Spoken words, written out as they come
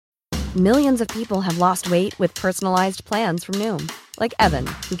Millions of people have lost weight with personalized plans from Noom. Like Evan,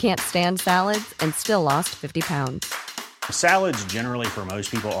 who can't stand salads and still lost 50 pounds. Salads generally for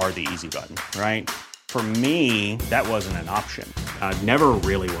most people are the easy button, right? For me, that wasn't an option. I never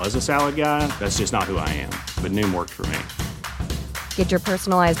really was a salad guy. That's just not who I am. But Noom worked for me. Get your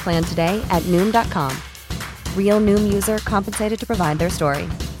personalized plan today at Noom.com. Real Noom user compensated to provide their story.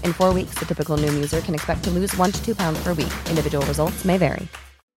 In 4 weeks, the typical Noom user can expect to lose 1 to 2 pounds per week. Individual results may vary.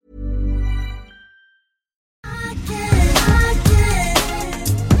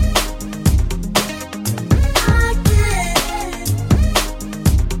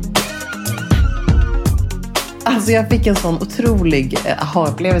 Alltså jag fick en sån otrolig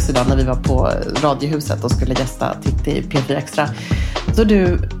aha-upplevelse idag när vi var på Radiohuset och skulle gästa Titti i P4 Extra. Så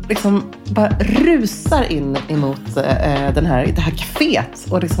du liksom bara rusar in emot det här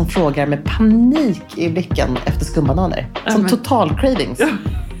kaféet och liksom frågar med panik i blicken efter skumbananer. Som total cravings.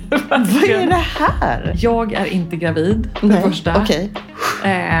 Vad är det här? Jag är inte gravid, för det första. Okej.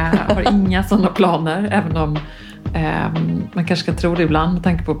 Har inga sådana planer, även om man kanske kan tro det ibland med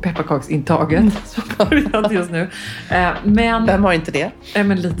tanke på pepparkaksintaget som börjat just nu. Men vem har inte det?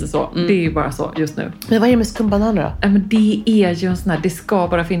 Men lite så. Det är ju bara så just nu. Men vad är det med skumbananer då? Men det är ju en sån här, det ska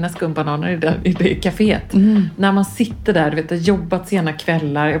bara finnas skumbananer i det kaféet. När man sitter där, du vet, har jobbat sena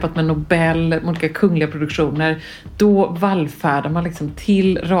kvällar, jobbat med Nobel, olika kungliga produktioner, då vallfärdar man liksom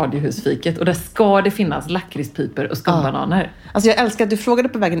till Radiohusfiket och där ska det finnas lakritspiper och skumbananer. Alltså jag älskar att du frågade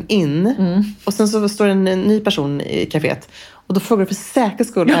på vägen in och sen så står en ny person i kaféet och då frågar du för säkerhets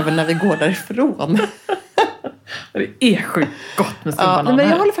skull även när vi går därifrån. Det är sjukt gott med skumbananer. Men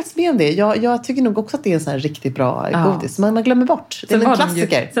jag håller faktiskt med om det. Jag tycker nog också att det är en sån här riktigt bra godis. Man glömmer bort. Det är en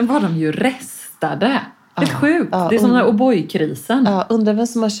klassiker. Sen var de ju restade. Det är sjukt. Det är som den här O'boy-krisen. Undrar vem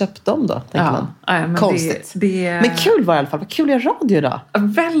som har köpt dem då, tänker man. Men konstigt. Men kul var det i alla fall. Vad kul är radio idag.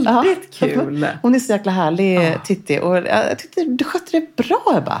 Väldigt kul. Hon är så jäkla härlig, Titti. Och jag tyckte du skötte det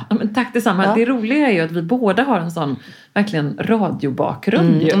bra, Ebba. Men tack detsamma. Det roliga är ju att vi båda har en sån verkligen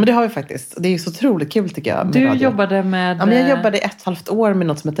radiobakgrund. Men det har vi faktiskt. Det är ju så otroligt kul tycker jag. Du jobbade med... Ja, men jag jobbade 1,5 år med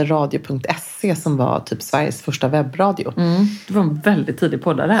något som heter radio.se som var typ Sveriges första webbradio. Det var en väldigt tidig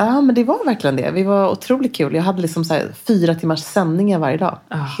poddare. Ja, men det var verkligen det. Vi var otroligt kul. Jag hade liksom så här 4 timmars sändningar varje dag.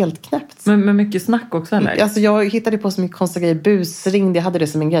 Helt knäppt. Men mycket snack också, eller? Alltså jag hittade på så mycket konstiga grejer. Busringde, jag hade det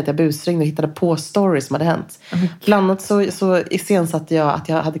som en grej att jag busringde och hittade på stories som hade hänt. Bland annat så iscensatte jag att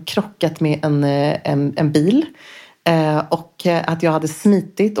jag hade krockat med en bil. Och att jag hade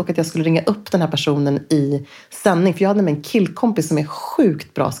smitit och att jag skulle ringa upp den här personen i sändning. För jag hade med en killkompis som är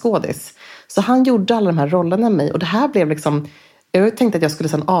sjukt bra skådis. Så han gjorde alla de här rollerna med mig. Och det här blev liksom... Jag tänkte att jag skulle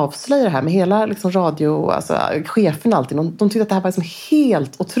sedan avslöja det här med hela liksom radio, alltså chefen alltid. De tyckte att det här var liksom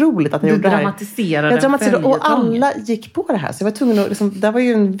helt otroligt att jag gjorde det här. Jag dramatiserade och alla gick på det här. Så jag var tvungen att, liksom, det var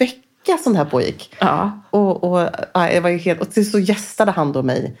ju en vecka som det här pågick. Ja. Och jag var ju helt, och så gästade han då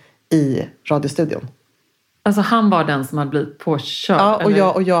mig i radiostudion. Alltså han var den som hade blivit påkörd.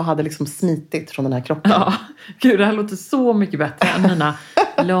 Ja, och jag hade liksom smitit från den här krocken. Ja, gud det här låter så mycket bättre än mina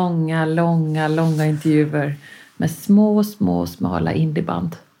långa intervjuer med smala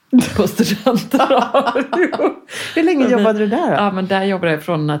indieband på studentradio. Hur länge jobbade du där då? Ja, men där jobbade jag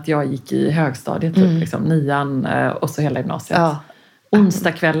från att jag gick i högstadiet, typ, liksom, 9 och så hela gymnasiet. Ja.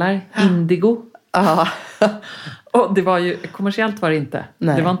 Onsdagskvällar, Indigo. Ja. Och det var ju, kommersiellt var det inte.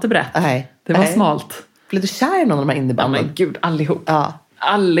 Nej. Det var inte brett. Nej. Det var smalt. Blev du kär i någon av de här indiebanden? Ja men gud, allihop. Ja.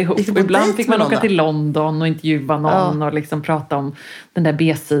 Allihop. Och ibland fick man åka till London och intervjua någon och liksom prata om den där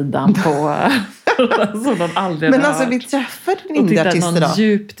B-sidan på som de aldrig men har alltså hört. Vi träffade en indieartist idag. Någon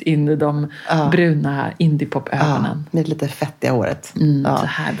djupt in i de bruna indiepop-ögonen. Med lite fettiga håret. Så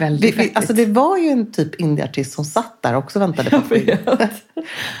här väldigt fettigt. Alltså det var ju en typ indieartist som satt där och också väntade på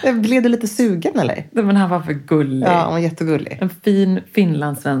Blev du lite sugen eller? Men han var för gullig. Ja, han var jättegullig. En fin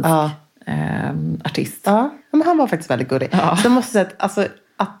finlandssvensk artist. Ja, men han var faktiskt väldigt gullig. Ja. Så jag måste säga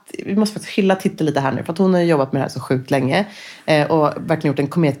att vi måste faktiskt hylla Titti lite här nu. För att hon har jobbat med det här så sjukt länge. Och verkligen gjort en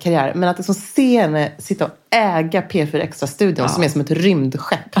kometkarriär. Men att liksom se henne sitta och äga P4 Extra-studion som är som ett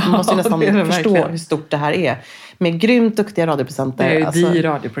rymdskepp. Man måste ju nästan förstå hur stort det här är. Med grymt duktiga radiopresenter. Det är ju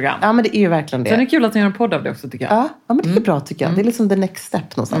radioprogram. Ja, men det är ju verkligen det. Så det är kul att ni gör en podd av det också, tycker jag. Ja men det är bra tycker jag. Det är liksom the next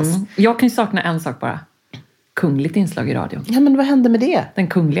step någonstans. Jag kan ju sakna en sak bara. Kungligt inslag i radion. Ja, men vad hände med det? Den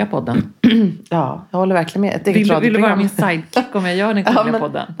kungliga podden. Ja, jag håller verkligen med. Vill du vara min sidekick om jag gör den kungliga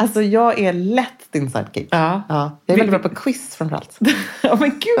podden? Alltså, jag är lätt din sidekick. Ja. Jag är väldigt bra på quiz framförallt. Ja, men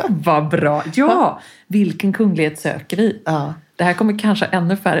gud vad bra. Ja, vilken kunglighet söker vi? Ja. Det här kommer kanske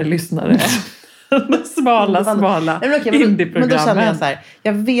ännu färre lyssnare smala indieprogrammen. Men då känner jag så här,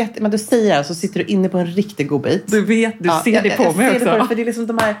 jag vet, men du säger det så sitter du inne på en riktig godbit. Du vet, du ser det på mig också. För det är liksom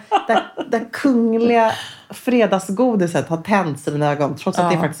de här, där kungliga fredagsgodiset har tänts i mina ögon, trots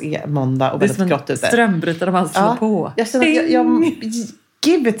att det faktiskt är måndag och väldigt grått ute. Strömbrytare man slår på. Jag känner att jag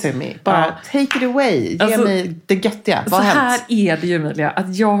give it to me. Bara take it away. Ge mig det göttiga. Så här är det ju, Emilia,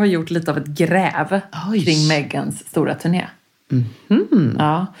 att jag har gjort lite av ett gräv kring Megans stora turné. Mm-hmm.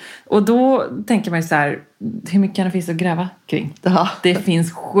 Ja. Och då tänker man ju så här, hur mycket kan det finnas att gräva kring? Ja. Det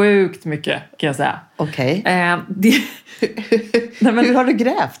finns sjukt mycket, kan jag säga. Okej. Hur har du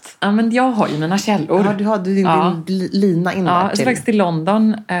grävt? Ja, men jag har ju mina källor. Ja, du har din lina in där. Jag ska faktiskt till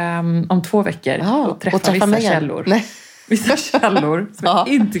London om 2 veckor och träffa vissa källor. Nej. Vissa källor som jag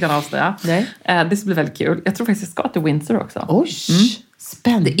inte kan avslöja. Nej. Det ska bli väldigt kul. Jag tror faktiskt jag ska till Windsor också. Oj,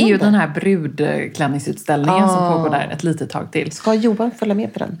 spännande. Det är ju den här brudklänningsutställningen som pågår där ett litet tag till. Ska Johan följa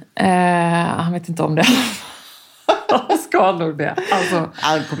med på den? Han vet inte om det. Han ska nog det. Alltså,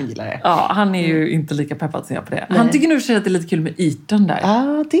 han kommer gilla det. Ja, han är ju inte lika peppad som jag på det. Nej. Han tycker nu att det är lite kul med Eton där.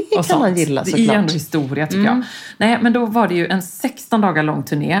 Ja, det kan sånt. Han gilla såklart. Det är ändå historia tycker jag. Nej, men då var det ju en 16 dagar lång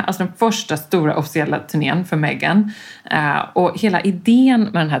turné. Alltså den första stora officiella turnén för Meghan. Och hela idén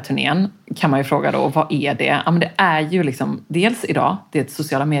med den här turnén kan man ju fråga då, vad är det? Ja, men det är ju liksom, dels idag, det är ett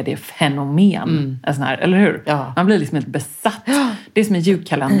sociala medier-fenomen. Sån här, eller hur? Ja. Man blir liksom helt besatt. Det är som en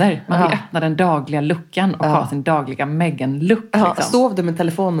julkalender. Man vill öppna den dagliga luckan och ha sin dagliga Meghan-look. Ja, liksom. sov du med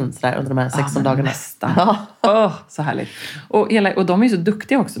telefonen sådär under de här 16 dagarna? Nästan. Så härligt. Och de är ju så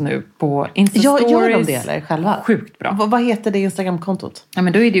duktiga också nu på Insta-stories. Gör de det eller själva? Sjukt bra. Vad heter det Instagram-kontot? Ja,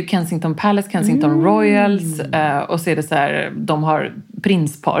 men då är det ju Kensington Palace, Kensington Royals. Och så är det så här, de har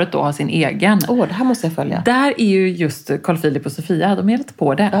prinsparet då, har sin egen. Det här måste jag följa. Där är ju just Carl Philip och Sofia, de är lite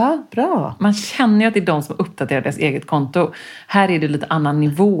på det. Ja, bra. Man känner ju att det är de som uppdaterar deras eget konto. Här är det lite annan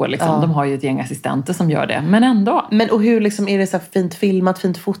nivå liksom. De har ju ett gäng assistenter som gör det. Men ändå. Men och hur liksom, är det så här fint filmat,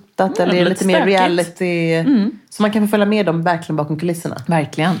 fint fotat? Eller är det lite mer reality? Så man kan få följa med dem verkligen bakom kulisserna?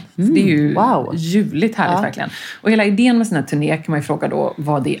 Verkligen. Det är ju ljuvligt härligt verkligen. Och hela idén med sån här turné kan man ju fråga då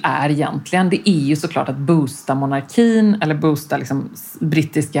vad det är egentligen. Det är ju såklart att boosta monarkin eller boosta liksom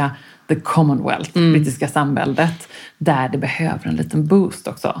brittiska the Commonwealth, brittiska samväldet, där det behöver en liten boost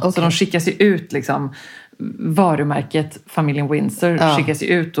också. Okay. Så de skickas ju ut liksom, varumärket familjen Windsor skickas ju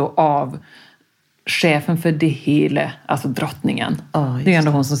ut då av chefen för det hela, alltså drottningen. Det är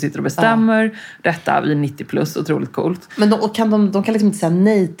ändå hon som sitter och bestämmer detta vid 90 plus, otroligt coolt. Men de kan liksom inte säga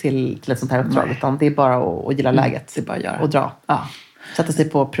nej till ett sånt här uppdrag, utan det är bara att gilla läget. Det är bara att göra. Och dra. Sätta sig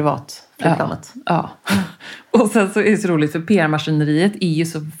på privatflygplanet. Och sen så är det så roligt, för PR-maskineriet är ju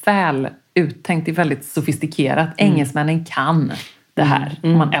så väl uttänkt, det är väldigt sofistikerat. Engelsmännen kan det här.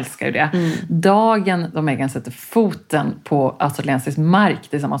 Man älskar ju det. Dagen då Meghan sätter foten på australiensisk mark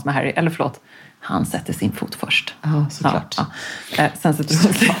tillsammans med Harry, eller förlåt, han sätter sin fot först. Ja, såklart. Sen sätter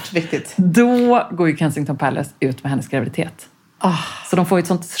hon såklart, viktigt. Då går ju Kensington Palace ut med hennes graviditet. Så de får ju ett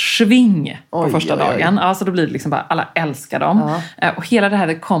sånt sving på första dagen. Ja, så då blir det liksom bara, alla älskar dem. Och hela det här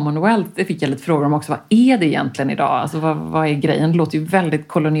The Commonwealth, det fick jag lite frågor om också. Vad är det egentligen idag? Alltså vad är grejen? Det låter ju väldigt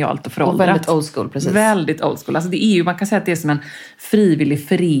kolonialt och föråldrat. Och väldigt old school, precis. Väldigt old school. Alltså det är ju, man kan säga att det är som en frivillig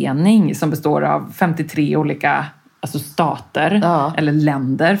förening som består av 53 olika stater eller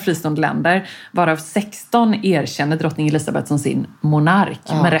länder, fristående länder, varav 16 erkänner drottning Elizabeth som sin monark.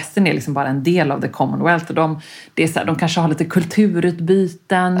 Men resten är liksom bara en del av the Commonwealth. Det är så här, de kanske har lite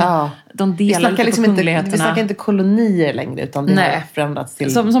kulturutbyten. De delar lite liksom på kungligheterna. Vi snackar inte kolonier längre, utan det har förändrats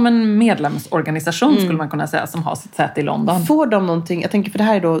till... Som en medlemsorganisation skulle man kunna säga, som har sitt säte i London. Får de någonting, jag tänker för det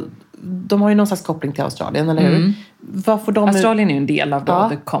här är då, de har ju någon slags koppling till Australien, eller hur? Vad får de... Australien är ju en del av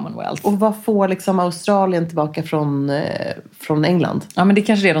the Commonwealth. Och vad får liksom Australien tillbaka från England? Ja, men det är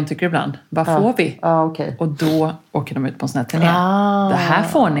kanske det de tycker ibland. Vad får vi? Okay. Och då åker de ut på en sån här turné. Det här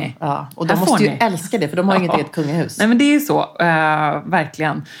får ni. Och de måste ju älska det, för de har inget eget kungahus. Nej, men det är så.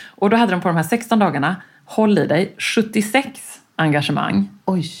 Verkligen. Och då hade de på de här 16 dagarna, håll i dig, 76 engagemang.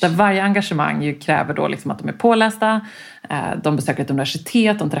 Oj. Där varje engagemang ju kräver då liksom att de är pålästa, de besöker ett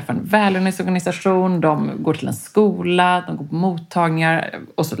universitet, de träffar en välgörenhetsorganisation, de går till en skola, de går på mottagningar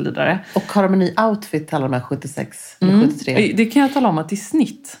och så vidare. Och har de en ny outfit till alla de här 76 eller 73? Det kan jag tala om att i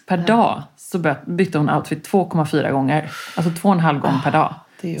snitt per dag så bytte hon outfit 2,4 gånger. Alltså 2,5 gånger per dag.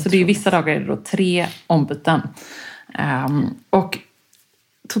 Så det är vissa dagar är det då 3 ombyten. Och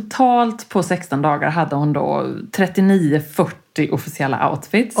totalt på 16 dagar hade hon då 39-40 officiella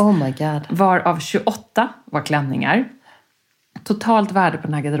outfits. Oh my god. Varav 28 var klänningar. Totalt värde på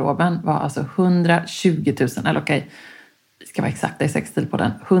den här garderoben var alltså 120 000, eller okej, vi ska vara exakta i sextil på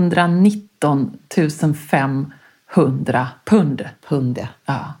den. 119 500 pund. Pund,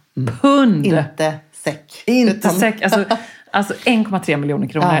 ja. Pund! Inte säck. Inte säck. Alltså 1,3 miljoner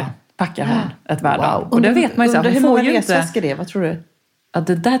kronor packar hon ett värde. Wow. Och det vet man ju så här, hur många resväskor det är, vad tror du? Ja,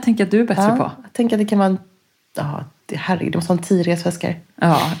 det där tänker jag du är bättre på. Jag tänker att det kan vara herregud, det måste vara 10 resväskor.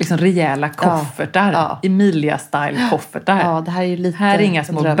 Ja, liksom rejäla koffertar. Ja. Emilia-style koffertar. Ja, det här är ju lite... Här är inga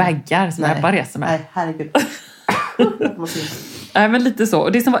små baggar som Ebba reser med. Nej, herregud. Nej, men lite så.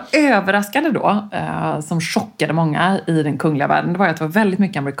 Och det som var överraskande då, som chockade många i den kungliga världen, det var att det var väldigt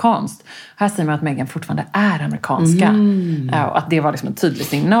mycket amerikanskt. Här säger man att Meghan fortfarande är amerikanska. Och att det var liksom en tydlig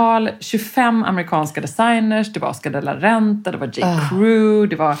signal. 25 amerikanska designers, det var Oscar de la Renta, det var J. Crew,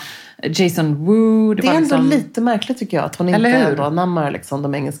 det var Jason Wu. Det är ändå liksom lite märkligt tycker jag, att hon inte ändå anammar liksom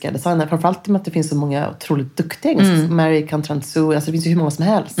de engelska designerna. Framförallt med att det finns så många otroligt duktiga engelska. Mary Cantranzu, alltså det finns ju hur många som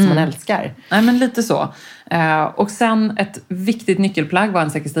helst som man älskar. Nej, men lite så. Och sen ett viktigt nyckelplagg var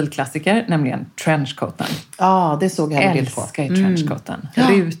en säker stilklassiker, nämligen trenchcoaten. Ja, det såg jag en bild på. Älskar ju trenchcoaten.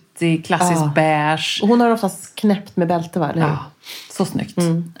 Rutig, klassisk beige. Och hon har oftast knäppt med bälte, va? Eller hur? Ja, så snyggt.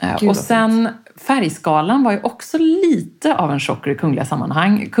 Gud, och sen färgskalan var ju också lite av en chocker i kungliga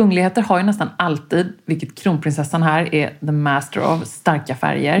sammanhang. Kungligheter har ju nästan alltid, vilket kronprinsessan här är the master of, starka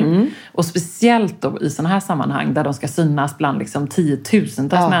färger. Och speciellt då i sådana här sammanhang där de ska synas bland liksom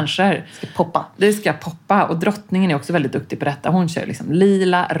 10,000-tals människor. Det ska poppa. Det ska poppa. Och drottningen är också väldigt duktig på detta. Hon kör liksom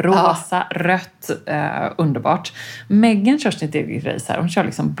lila, rosa, rött. Underbart. Meghan kör sitt eget race här. Hon kör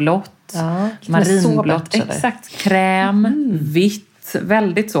liksom blått, marinblått. Exakt. Kräm, vitt.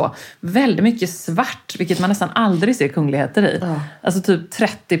 Väldigt så. Väldigt mycket svart, vilket man nästan aldrig ser kungligheter i. Alltså typ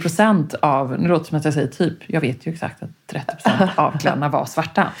 30% av, nu låter det som att jag säger typ, jag vet ju exakt att 30% av kläderna var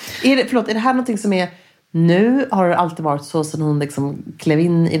svarta. Är det här någonting som är nu? Har det alltid varit så sen hon liksom klev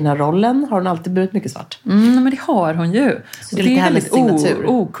in i den här rollen? Har hon alltid burit mycket svart? Men det har hon ju. Så det är väldigt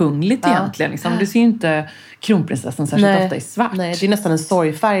okungligt egentligen. Liksom. Du ser ju inte kronprinsessan särskilt ofta i svart. Nej, det är nästan en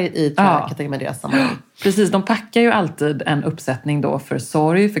sorgfärg i deras sammanhang. Precis, de packar ju alltid en uppsättning då för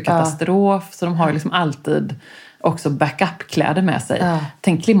sorg, för katastrof. Så de har ju liksom alltid också backup-kläder med sig.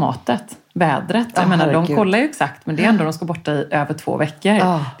 Tänk klimatet, vädret. Jag menar, de kollar ju exakt, men det är ändå de ska borta i över 2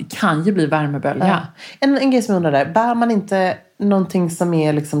 veckor. Det kan ju bli värmebölja. En grej som jag undrar där, bär man inte någonting som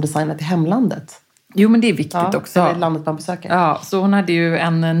är liksom designat i hemlandet? Jo, men det är viktigt också. Eller landet man besöker. Ja, så hon hade ju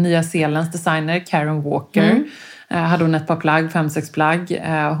en Nya Zeelands designer, Karen Walker. Hade hon ett par plagg, 5-6 plagg.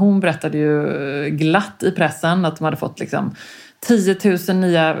 Hon berättade ju glatt i pressen att de hade fått liksom 10 000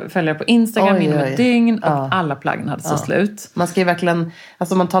 nya följare på Instagram inom ett dygn. Och alla plaggen hade så slut. Man ska ju verkligen,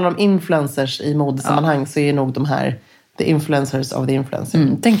 alltså om man talar om influencers i modesammanhang så är ju nog de här the influencers of the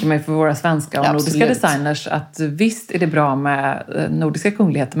influencers. Tänker mig för våra svenska och nordiska designers att visst är det bra med nordiska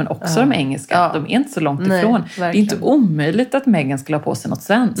kungligheter men också de engelska. De är inte så långt ifrån. Det är inte omöjligt att Meghan skulle ha på sig något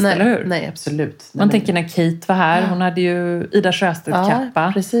svenskt, eller hur? Nej, absolut. Man tänker när Kate var här, hon hade ju Ida Sjöstedt-kappa.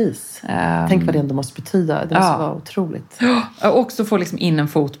 Ja, precis. Tänk vad det ändå måste betyda. Det måste vara otroligt. Och också få liksom in en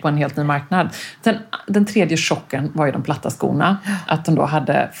fot på en helt ny marknad. Den tredje chocken var ju de platta skorna. Att de då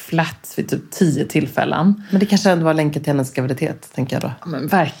hade flats vid typ 10 tillfällen. Men det kanske ändå var länkat till hennes graviditet, tänker jag då. Men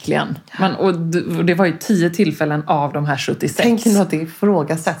verkligen. Och det var ju 10 tillfällen av de här 76. Tänk nu att det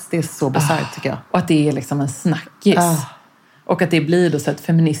ifrågasätts. Det är så bisarrt tycker jag. Och att det är liksom en snackis. Och att det blir då så ett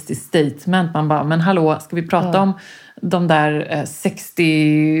feministiskt statement. Man bara, men hallå, ska vi prata om de där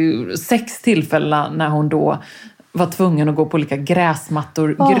 66 tillfällena när hon då var tvungen att gå på olika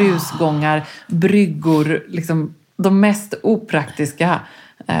gräsmattor, grusgångar, bryggor, liksom de mest opraktiska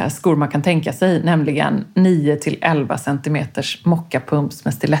skor man kan tänka sig, nämligen 9-11 centimeters mockapumps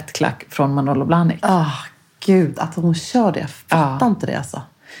med stilettklack från Manolo Blahnik. Gud, att hon kör det. Jag fattar inte det alltså.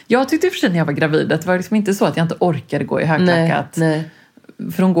 Jag tyckte i och för sig när jag var gravid, det var liksom inte så att jag inte orkade gå i högklackat. Nej.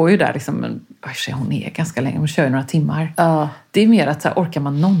 För hon går ju där liksom, hon är ganska länge, hon kör ju några timmar. Det är mer att så här, orkar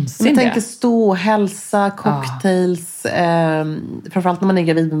man någonsin jag tänker stå, hälsa, cocktails. Framförallt när man är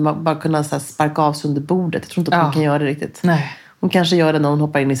gravid, man bara kunna så här, sparka av sig under bordet. Jag tror inte att hon kan göra det riktigt. Nej. Hon kanske gör det när hon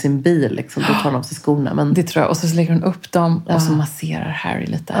hoppar in i sin bil. Liksom, då tar hon av sig skorna. Men... Det tror jag. Och så lägger hon upp dem och så masserar Harry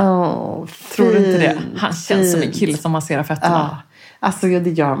lite. Tror du inte det? Han känns som en kille som masserar fötterna. Alltså det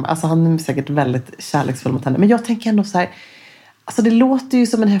gör han. Alltså, han är säkert väldigt kärleksfull mot henne. Men jag tänker ändå så här... Alltså det låter ju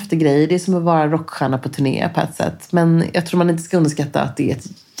som en häftig grej. Det är som att vara rockstjärna på turné på ett sätt. Men jag tror man inte ska underskatta att det är ett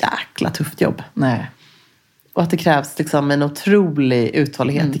jäkla tufft jobb. Nej. Och att det krävs liksom en otrolig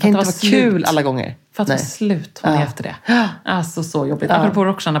uthållighet. Det kan inte vara kul alla gånger. För att vara slut hon är efter det. Alltså så jobbigt. Apropå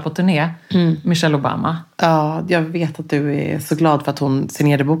rockstjärna på turné. Michelle Obama. Ja, jag vet att du är så glad för att hon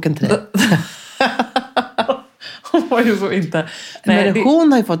signerade boken till dig. Hon var ju så inte... Nej, men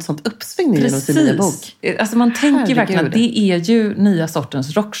hon har ju fått sånt uppsving genom sin nya bok. Alltså man tänker verkligen att det är ju nya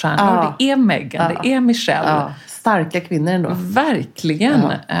sortens rockstjärnor. Det är Meghan, det är Michelle. Ja. Starka kvinnor ändå.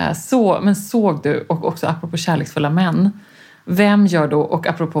 Verkligen. Men såg du, och också apropå kärleksfulla män, vem gör då, och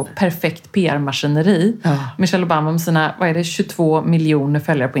apropå perfekt PR-maskineri, Michelle Obama med sina, 22 miljoner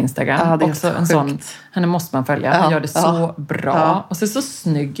följare på Instagram. Ja, det är också en sån, henne måste man följa. Hon gör det så bra och ser så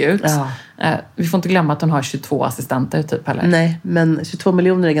snygg ut. Vi får inte glömma att hon har 22 assistenter typ heller. Nej, men 22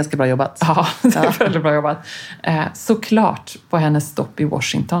 miljoner är ganska bra jobbat. Ja, det är väldigt bra jobbat. Såklart på hennes stopp i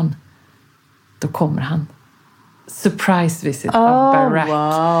Washington, då kommer han. Surprise visit av Barack.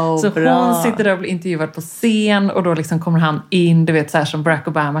 Wow, så bra. Hon sitter där och blir intervjuad på scen, och då liksom kommer han in, du vet, så här som Barack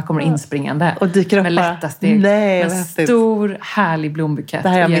Obama kommer inspringande och dyker upp med lätta steg. Nej, med stor härlig blombukett. Det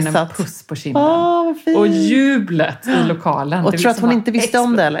här har jag och ger en missat. puss på kinden. Vad fint. Och jublet i lokalen. Och tror att hon inte visste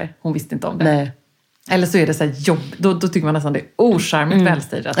om det, eller? Hon visste inte om det. Nej. Eller så är det så här jobb. Då tycker man nästan det är ocharmigt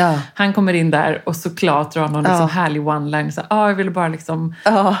välstageat. Ja. Han kommer in där och såklart drar någon liksom härlig one-line. Så, jag ville bara liksom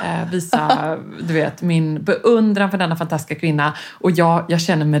visa du vet, min beundran för denna fantastiska kvinna. Och jag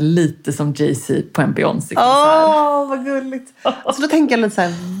känner mig lite som Jay-Z på en Beyoncé-konsert. Vad gulligt. Så då tänker jag lite så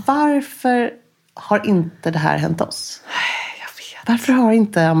här, varför har inte det här hänt oss? Jag vet. Varför har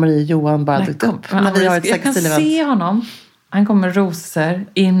inte Amarie och Johan bara dykt upp? När vi har ett jag kan sexstil-event? se honom. Han kommer med rosor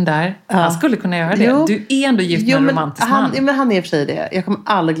in där. Han skulle kunna göra det. Jo. Du är ändå gift med en romantisk man. Men han är i och för sig det. Jag kommer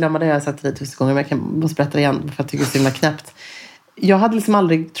aldrig glömma det. Jag har sagt det 1000 gånger. Men jag måste berätta det igen. För jag tycker det är så himla knäppt. Jag hade liksom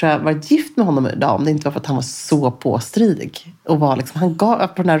aldrig, tror jag, varit gift med honom idag. Om det inte var för att han var så påstridig. Och var liksom, han gav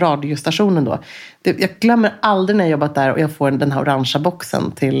på den här radiostationen då. Jag glömmer aldrig när jag jobbat där. Och jag får den här orangea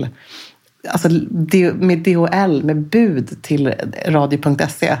boxen till... Alltså med DHL. Med bud till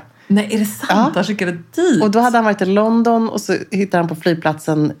radio.se. Nej, är det sant? Han skickade dit. Och då hade han varit i London och så hittade han på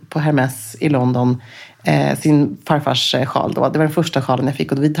flygplatsen på Hermes i London sin farfars sjal då. Det var den första sjalen jag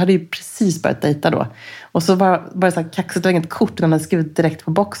fick och vi hade ju precis börjat dejta då. Och så var det så här kaxigt, det var inget kort utan han hade skrivit direkt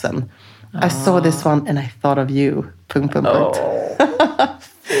på boxen. I saw this one and I thought of you. ...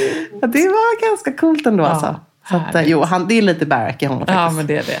 Det var ganska coolt ändå alltså. Så att, det är lite Barack i honom faktiskt. Ja, men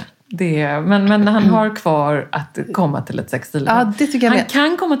det är det. Men han har kvar att komma till ett sexstil-event. Ja, det tycker jag han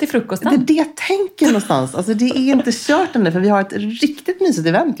kan komma till frukosten. Det är det jag tänker någonstans. Alltså, det är inte kört ännu, för vi har ett riktigt mysigt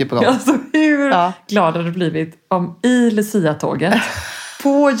event ju på gång. Alltså, hur glad hade du blivit om i Lucia-tåget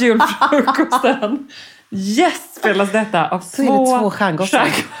på julfrukosten spelas detta av så är det 2 stjärngossar.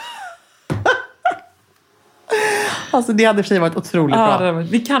 Alltså det hade i och för sig varit otroligt bra.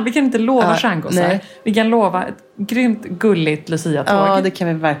 Vi kan inte lova stjärngossar. Vi kan lova ett grymt gulligt Lucia-tåg. Ja, det kan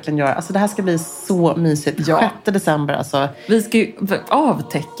vi verkligen göra. Alltså det här ska bli så mysigt. 6 december alltså. Vi ska ju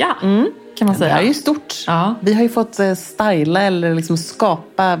avtäcka, kan man säga. Det här är ju stort. Ja. Vi har ju fått styla eller liksom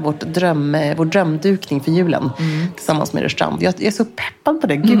skapa vår drömdukning för julen tillsammans med Rörstrand. Jag är så peppad på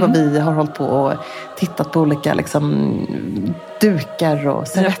det. Gud vad vi har hållit på och tittat på olika liksom, dukar och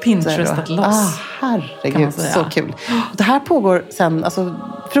servetter. Pinterestat loss. Herregud, så kul. Och det här pågår sen, alltså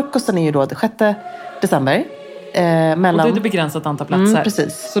frukosten är ju då 6 december. Och då är det begränsat antal platser.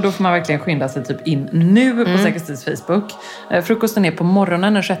 Precis. Så då får man verkligen skynda sig typ in nu på Säkerhetsstids Facebook. Frukosten är på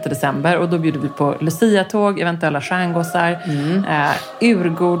morgonen den 6 december. Och då bjuder vi på Lucia-tåg, eventuella stjärngossar,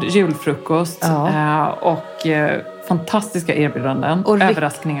 urgod julfrukost och fantastiska erbjudanden och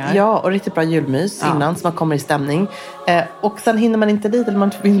överraskningar. Ja, och riktigt bra julmys innan så man kommer i stämning. Och sen hinner man inte dit eller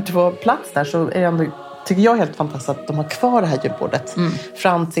man vill inte få plats där, så är det ändå, tycker jag, helt fantastiskt att de har kvar det här julbordet.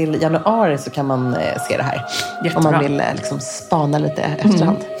 Fram till januari så kan man se det här. Jättebra. Om man vill liksom spana lite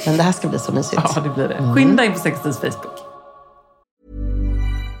efterhand. Men det här ska bli så mysigt. Ja, det blir det. Skynda in på Säkerhetsstids Facebook.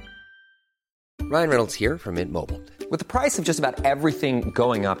 Ryan Reynolds here from Mint Mobile. With the price of just about everything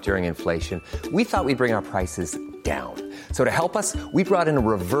going up during inflation, we thought we'd bring our prices down. So to help us, we brought in a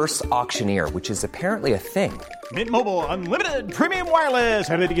reverse auctioneer, which is apparently a thing. Mint Mobile Unlimited Premium Wireless.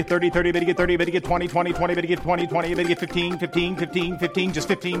 How to get 30, 30, bit to get 30, bit to get 20, 20, 20, bit to get 20, 20, bit to get 15, 15, 15, 15, just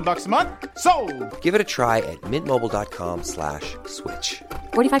 $15 a month? Sold! Give it a try at mintmobile.com/switch.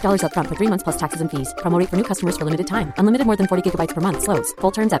 $45 up front for 3 months plus taxes and fees. Promo rate for new customers for limited time. Unlimited more than 40 gigabytes per month. Slows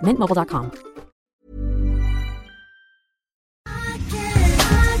full terms at mintmobile.com.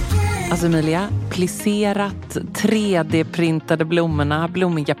 Alltså Emilia, plisserat, 3D-printade blommorna,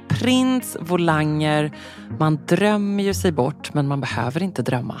 blommiga prints, volanger. Man drömmer ju sig bort, men man behöver inte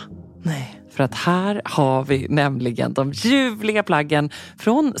drömma. Nej. För att här har vi nämligen de ljuvliga plaggen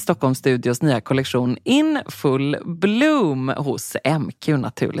från Stockholm Studios nya kollektion In Full Bloom hos MQ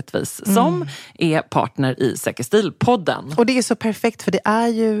naturligtvis. Som är partner i Säker Stil-podden. Och det är så perfekt för det är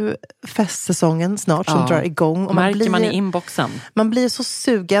ju festsäsongen snart som drar igång. Och märker man i inboxen. Man blir så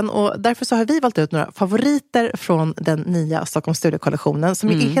sugen och därför så har vi valt ut några favoriter från den nya Stockholm Studio-kollektionen som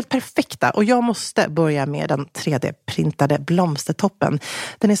är helt perfekta. Och jag måste börja med den 3D-printade blomstertoppen.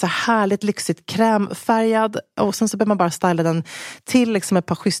 Den är så härligt lyxigt krämfärgad och sen så behöver man bara styla den till liksom ett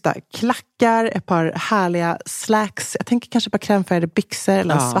par schyssta klackar, ett par härliga slacks. Jag tänker kanske på krämfärgade byxor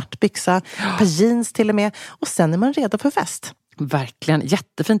eller en svart byxa, ett par jeans till och med. Och sen är man redo för fest. Verkligen,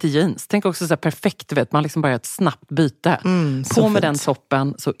 jättefint i jeans. Tänk också så här perfekt, du vet, man liksom bara gör ett snabbt byte. På med den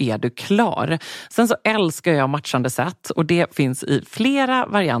toppen så är du klar. Sen så älskar jag matchande set och det finns i flera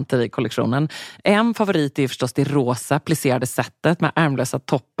varianter i kollektionen. En favorit är förstås det rosa plisserade setet med ärmlösa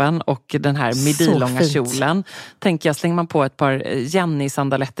toppen och den här midilånga kjolen. Tänker jag, slänger man på ett par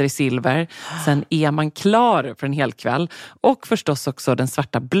Jenny-sandaletter i silver. Sen är man klar för en hel kväll. Och förstås också den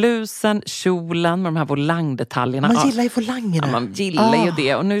svarta blusen, kjolen med de här volangdetaljerna. Man gillar ju volangerna. Ja, man gillar ju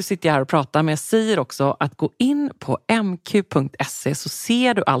det. Och nu sitter jag här och pratar, men jag säger också att gå in på mq.se så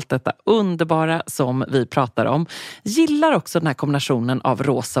ser du allt detta underbara som vi pratar om. Gillar också den här kombinationen av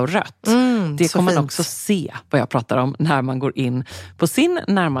rosa och rött. Det kommer man också se vad jag pratar om när man går in på sin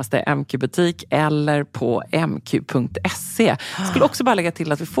närmaste MQ-butik eller på mq.se. Skulle också bara lägga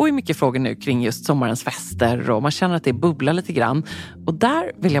till att vi får ju mycket frågor nu kring just sommarens fester och man känner att det bubblar lite grann. Och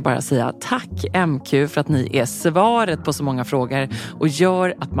där vill jag bara säga tack MQ för att ni är svaret på så många frågor och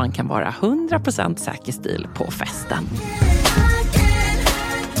gör att man kan vara 100% säker stil på festen.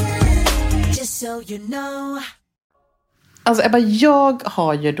 Alltså Ebba, jag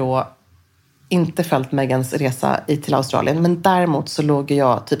har ju då inte följt Megans resa till Australien, men däremot så låg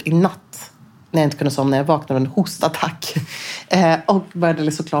jag typ i natt när jag inte kunde somna. Jag vaknade med en hostattack och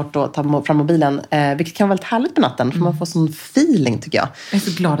började såklart då ta fram mobilen, vilket kan vara väldigt härligt på natten för man får sån feeling tycker jag. Jag är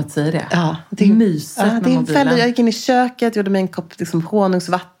så glad att säga det. Ja, det är mysigt med mobilen. Väldigt, jag gick in i köket, gjorde mig en kopp liksom,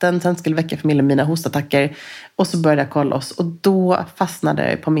 honungsvatten, sen skulle väcka familjen mina hostattacker och så började jag kolla oss och då fastnade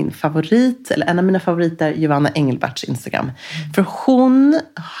jag på min favorit, eller en av mina favoriter, Johanna Engelberts Instagram. För hon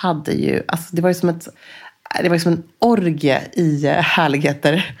hade ju, alltså det var ju som en orgie i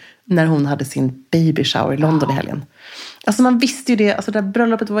härligheter när hon hade sin baby shower i London i helgen. Alltså man visste ju det, alltså det där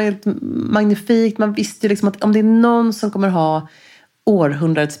bröllopet var helt magnifikt. Man visste ju liksom att om det är någon som kommer ha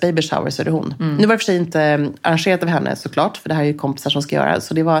århundradets baby shower så är det hon. Nu var det för sig inte arrangerat av henne såklart, för det här är ju kompisar som ska göra.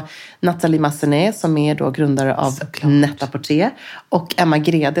 Så det var Nathalie Massenet som är då grundare av Net-a-Porter och Emma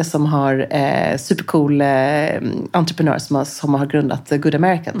Grede som har supercool entreprenör som har grundat Good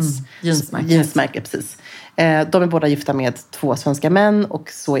Americans. Jeansmärket, precis. De är båda gifta med 2 svenska män och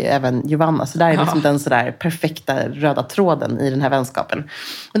så är även Giovanna. Så där är liksom den sådär perfekta röda tråden i den här vänskapen.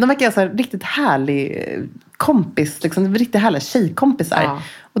 Men de verkar alltså riktigt härlig kompis, liksom riktigt härliga tjejkompisar. Ja.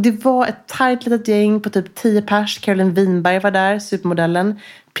 Och det var ett tajt litet gäng på typ 10 pers. Caroline Winberg var där, supermodellen.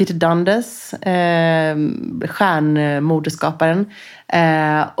 Peter Dundas, stjärnmodeskaparen.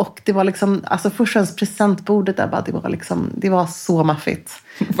 Och det var liksom, alltså förstens presentbordet där bara, det var så maffigt.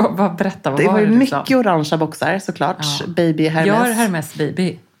 Berätta, vad det var det? Det var mycket orangea boxar såklart. Ja. Baby Hermes. Gör Hermes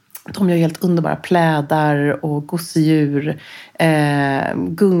baby. De gör helt underbara plädar och gosedjur,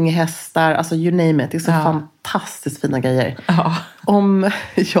 gunghästar, alltså you name it. Det är så fantastiskt fina grejer. Ja. Om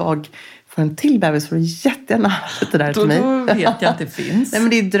jag får en till bebis får du jättegärna lite där till mig. Då vet jag att det finns. Nej, men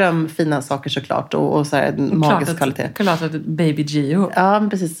det är drömfina saker såklart och så här magisk kvalitet. Klart att Baby Gio. Ja, men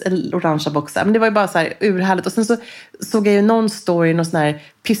precis. Orangea boxar. Men det var ju bara så här urhärligt. Och sen så såg jag ju någon story, någon sån här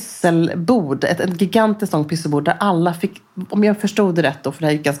pysselbord. Ett gigantiskt långt pysselbord där alla fick, om jag förstod det rätt då, för det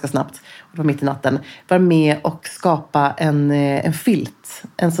här gick ganska snabbt och det var mitt i natten, var med och skapa en filt.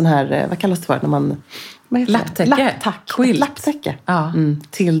 En sån här, vad kallas det för när man... Lapptäcke. Lapptäcke. Ja.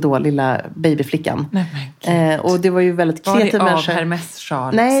 Till då lilla babyflickan. Och det var ju väldigt kreativt. Var det av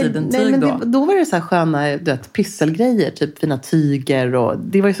Hermes-sjal sidentyg då? Då var det så här sköna pysselgrejer. Typ fina tyger. Och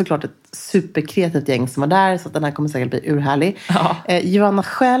det var ju såklart ett superkreativt gäng som var där. Så att den här kommer säkert bli urhärlig. Ja. Johanna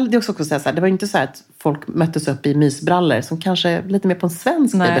själv, det är också att säga så här. Det var ju inte så här att folk möttes upp i mysbrallor. Som kanske lite mer på en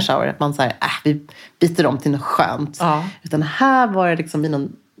svensk baby shower. Att man säger, vi byter om till något skönt. Ja. Utan här var det liksom i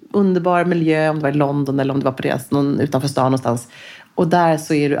någon underbar miljö, om det var i London eller om det var på någon utanför stan någonstans. Och där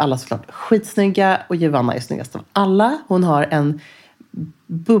så är ju alla såklart skitsnygga och Giovanna är snyggast av alla. Hon har en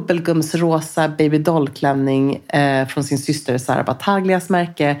bubbelgumsrosa babydollklänning från sin syster Sara Battaglias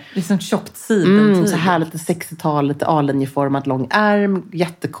märke. Liksom tjockt sidentyg. Så här lite 60-tal, lite A-linjeformat lång ärm,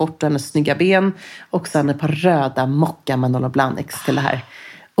 jättekort och hennes snygga ben. Och sen ett par röda mocka Manolo Blahniks till det här.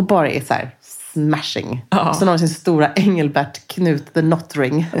 Och bara är så här smashing. Ja. Så har sin stora Engelbert Knut the Knot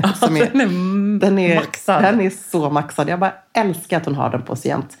Ring. Som den är maxad. Den är så maxad. Jag bara älskar att hon har den på sig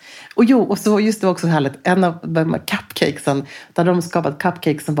jämt. Och så just det var också härligt. En av de cupcakesen, där de skapat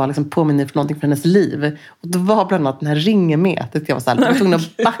cupcakes som var liksom påminner för någonting för hennes liv. Och då var bland annat den här ringen med. Jag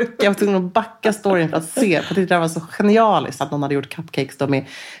var tvungen att backa storyn för att se. För det var så genialiskt att någon hade gjort cupcakes då med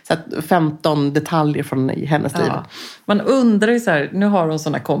så att 15 detaljer från hennes liv. Man undrar ju så här, nu har hon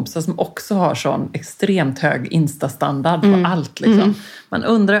såna kompisar som också har sån extremt hög instastandard på allt liksom. Man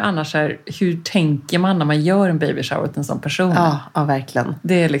undrar ju annars här, hur tänker man när man gör en baby shower till en sån person? Ja, verkligen.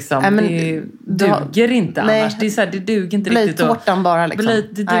 Det är liksom, det duger inte annars. Det är så här, det duger inte riktigt. Blöjtårtan bara liksom.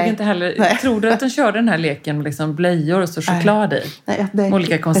 Det duger inte heller. Nej. Tror du att de körde den här leken med liksom blöjor och så choklad i? Nej.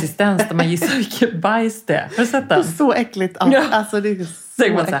 Olika konsistens där man gissar vilken bajs det är. Har du sett den? Så äckligt. Ja. Alltså det är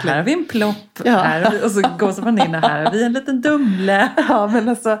så man så här har vi en plopp här, och så går man in här har vi en liten dumle. Ja,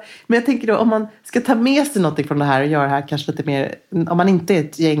 men jag tänker då om man ska ta med sig någonting från det här och göra det här kanske lite mer, om man inte är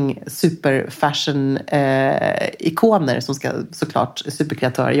ett gäng superfashion ikoner som ska såklart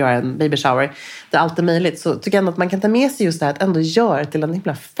superkreatörer göra en baby shower där allt är möjligt, så tycker jag ändå att man kan ta med sig just det här att ändå göra till en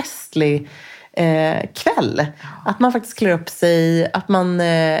himla festlig kväll. Att man faktiskt klär upp sig, att man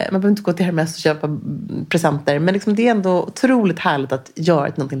behöver inte gå till Hermes och köpa presenter, men liksom det är ändå otroligt härligt att göra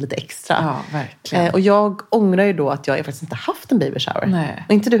någonting lite extra. Ja, verkligen. Och jag ångrar ju då att jag faktiskt inte haft en baby shower. Nej.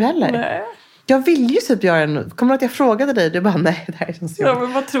 Och inte du heller. Nej. Jag vill ju typ göra en... Kommer du att jag frågade dig? Du bara, nej, det här känns jobbigt. Ja,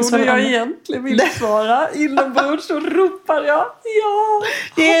 men vad tror du jag egentligen vill svara? Inombords så ropar jag, ja!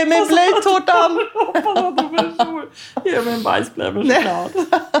 Ge mig blöjtårtan! Ge mig en bajsblöja med choklad.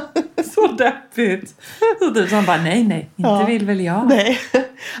 Så deppigt. Så du som bara, nej, inte vill väl jag. Nej.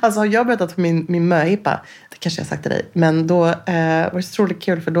 Alltså har jag berättat för min möhippa, det kanske jag sagt till dig, men då var det så otroligt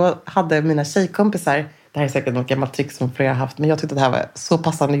kul, för då hade mina tjejkompisar, det här är säkert något gammalt trick som flera har haft, men jag tyckte att det här var så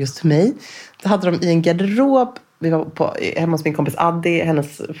passande just för mig. Då hade de i en garderob, vi var hemma hos min kompis Addi,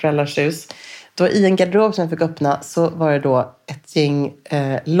 hennes föräldrars hus. Då i en garderob som jag fick öppna så var det då ett gäng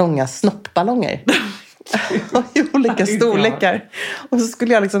långa snoppballonger. I olika storlekar. Och så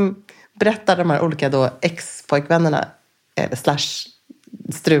skulle jag liksom berätta de här olika då ex-pojkvännerna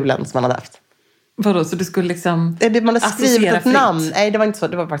 / strulen som man hade haft. Vadå, så du skulle liksom man hade skrivit ett namn. Nej, det var inte så.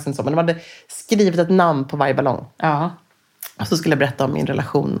 Det var faktiskt inte så. Men de hade skrivit ett namn på varje ballong. Ja. Och så skulle jag berätta om min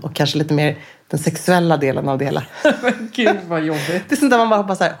relation. Och kanske lite mer den sexuella delen av det hela. Men gud vad jobbigt. Det är sånt där man bara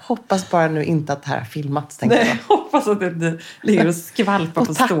hoppas så här. Hoppas bara nu inte att det här har filmats. Nej, jag hoppas att det inte ligger och skvalpar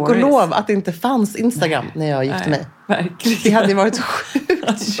på stories. Och tack och lov att det inte fanns Instagram när jag gifte mig. Verkligen. Det hade ju varit så sjukt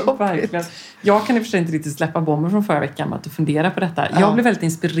alltså, jobbigt. Verkligen. Jag kan i och för sig inte riktigt släppa bomben från förra veckan med att du funderar på detta. Jag blev väldigt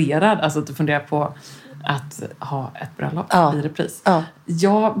inspirerad, alltså att du funderar på att ha ett bröllop i repris. Ja.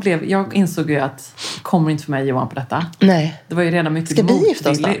 Jag insåg ju att kommer inte för mig Johan på detta. Nej. Det var ju redan mycket motvilligt.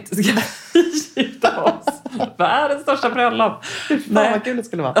 Ska vi gifta oss? Världens största bröllop. Fan vad kul det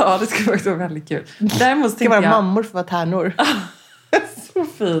skulle vara. Ja, det skulle faktiskt vara väldigt kul. Däremot ska vara mammor för att vara tärnor. Så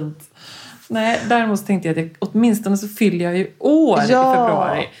fint. Nej, däremot tänkte jag att åtminstone så fyller jag ju år i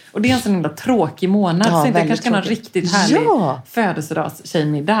februari. Och det är en sån himla tråkig månad. Så jag kanske kan ha en riktigt härlig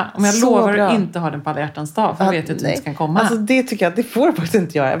födelsedagstjejmiddag. Om jag så lovar bra. att inte ha den på alla hjärtans dag. För jag vet ju att du inte kan komma. Alltså det tycker jag, det får jag faktiskt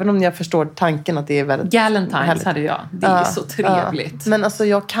inte göra. Även om jag förstår tanken att det är väldigt Galentines härligt. Hade jag. Det är så trevligt. Men alltså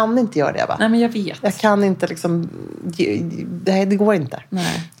jag kan inte göra det va? Nej men jag vet. Jag kan inte liksom, det går inte.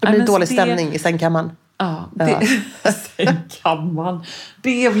 Nej. Det blir dålig stämning i sängkammaren. Ja, sängkammaren.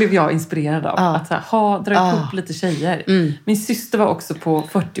 Det blev jag inspirerad av. Att så här, dra ihop lite tjejer. Min syster var också på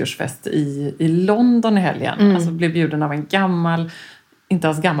 40-årsfest i London i helgen. Alltså blev bjuden av en gammal, inte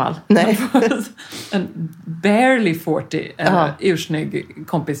alls gammal. Nej. En barely 40, ursnygg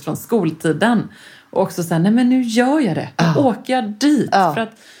kompis från skoltiden. Och också så här, nej men nu gör jag det. Nu åker jag dit. För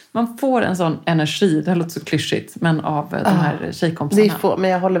att man får en sån energi, det låter så klyschigt, men av de här tjejkompisarna. Men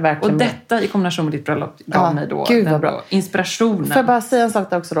jag håller verkligen och detta i kombination med ditt bröllop gav mig då inspirationen. Får jag bara säga en sak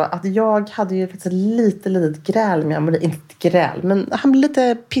där också då, att jag hade ju faktiskt lite gräl med Amelie, inte gräl, men han blev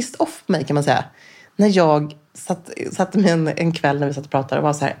lite pissed off på mig kan man säga. När jag satt med en kväll när vi satt och pratade och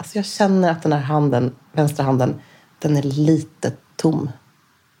var så här, alltså jag känner att den här handen, vänstra handen, den är lite tom.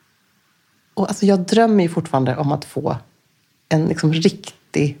 Och alltså jag drömmer ju fortfarande om att få en liksom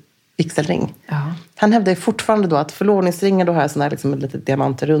riktig vigselring. Ja. Han hävdade fortfarande då att förlovningsringar då har jag sån här liksom lite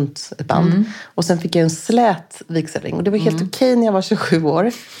diamanter runt ett band. Och sen fick jag en slät vigselring. Och det var helt okej när jag var 27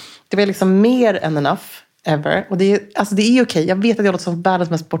 år. Det var liksom mer än enough ever. Och det är okej. Jag vet att jag låter som världens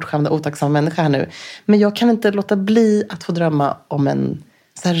mest bortskämda och otacksamma människa här nu. Men jag kan inte låta bli att få drömma om en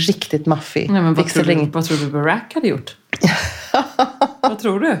så här riktigt maffig vigselring. Vad tror du Barack hade gjort? Vad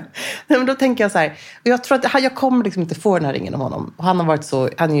tror du? Nej, men då tänker jag så här. Och jag tror att jag kommer liksom inte få den här ringen av honom. Och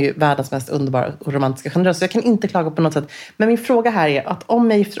han är ju världens mest underbara och romantiska generös. Så jag kan inte klaga på något sätt. Men min fråga här är att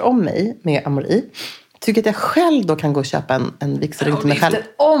om jag gifter om mig med Amaury, tycker att jag själv då kan gå och köpa en vigselring till mig själv?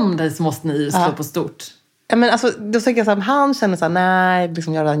 Om dig så måste ni slå på stort. Ja, men alltså, då tänker jag så här, han känner så här, nej,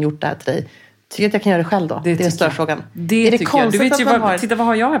 liksom, jag har redan gjort det här till dig. Tycker att jag kan göra det själv då? Det är den större frågan. Det tycker jag. Du vet ju titta, vad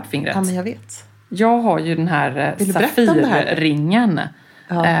har jag här på fingret? Ja, men jag vet. Jag har ju den här Safirringen.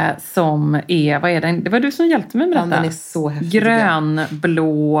 Som är, vad är den? Det var du som hjälpte mig med detta. Den är så häftig.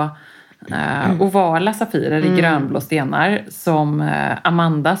 Grönblå, ovala safirer i grönblå stenar. Som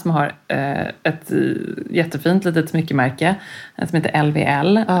Amanda, som har ett jättefint litet smyckemärke som heter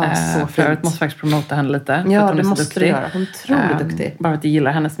LVL. Så för jag måste faktiskt promota henne lite. Ja, hon det måste du göra. Hon är otroligt duktig. Bara att jag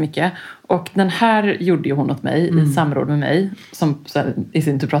gillar henne så mycket. Och den här gjorde ju hon åt mig i samråd med mig. Som i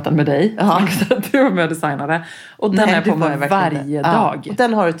sin tur pratade med dig. Så att du var med och designade. Och den är på mig varje dag. Och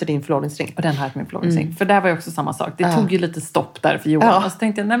den har du till din förlovningsring. Och den här till min förlovningsring. För där var ju också samma sak. Det tog ju lite stopp där för Johan. Och så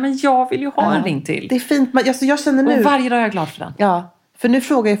tänkte jag, nej men jag vill ju ha en ring till. Det är fint. Alltså, jag känner nu... Och varje dag är jag glad för den. Ja, för nu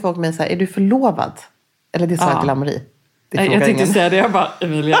frågar ju folk mig så här, är du förlovad? Eller det sa jag till Amaury. Jag tänkte säga det, jag bara,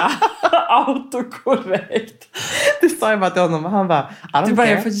 Emilia, autokorrekt. Det sa jag bara till honom och han bara, du bara,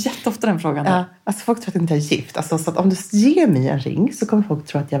 jag får jätteofta den frågan. Ja, alltså folk tror att jag inte är gift. Alltså, så att om du ger mig en ring så kommer folk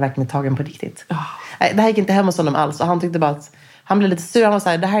tro att jag verkligen är tagen på riktigt. Nej, det här gick inte hem hos honom alls. Och han tyckte bara att han blev lite sur. Han var så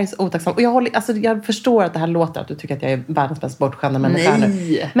här, det här är så otacksamt. Och jag förstår att det här låter att du tycker att jag är världens bäst bortskämda människa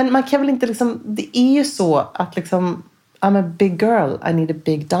nu. Men man kan väl inte liksom, det är ju så att liksom, I'm a big girl, I need a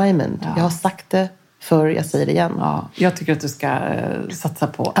big diamond. Ja. Jag har sagt det för jag säger det igen. Ja, jag tycker att du ska satsa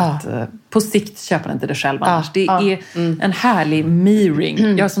på att på sikt köpa den till dig själv annars. Det är en härlig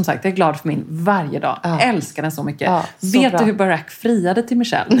me-ring. Jag som sagt, jag är glad för min varje dag. Älskar den så mycket. Vet du hur Barack friade till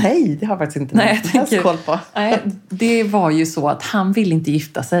Michelle? Nej, det har jag faktiskt inte. Nej, jag tänker, koll på. Nej, det var ju så att han ville inte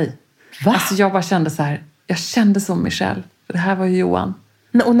gifta sig. Va? Alltså jag bara kände så här, jag kände som Michelle. För det här var ju Johan.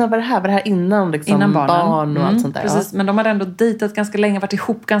 Och när var det här? Var det här innan, liksom, innan barn och allt sånt där? Precis, men de hade ändå dejtat ganska länge, varit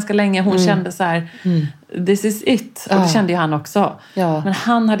ihop ganska länge. Hon kände så här, this is it. Och det kände ju han också. Ja. Men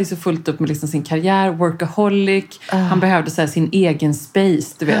han hade ju så fullt upp med liksom sin karriär, workaholic. Han behövde så här, sin egen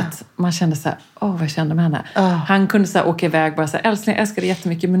space, du vet. Man kände så här, vad jag kände med henne. Han kunde så här, åka iväg, bara så här, älskling, jag älskar dig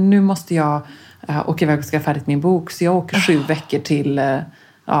jättemycket, men nu måste jag åka iväg och ska färdigt min bok. Så jag åker 7 veckor till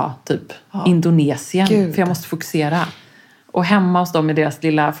Indonesien. Gud. För jag måste fokusera. Och hemma hos dem i deras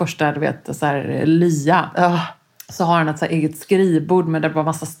lilla första, du vet, så här, lya. Så har han ett så här eget skrivbord med där det var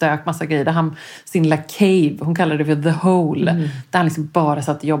massa stök, massa grejer. Där han, sin lilla cave, hon kallade det för the hole. Där han liksom bara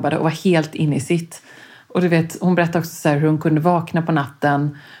satt och jobbade och var helt inne i sitt. Och du vet, hon berättade också så här hur hon kunde vakna på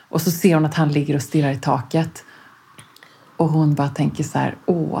natten. Och så ser hon att han ligger och stirrar i taket. Och hon bara tänker så här,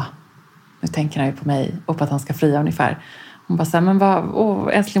 nu tänker han ju på mig. Och på att han ska fria ungefär. Hon bara så här, men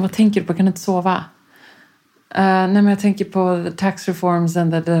älskling, vad tänker du på? Kan du inte sova? Nej, men jag tänker på the tax reforms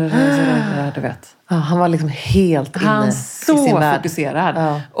and du vet. Han var liksom helt inne i sin värld.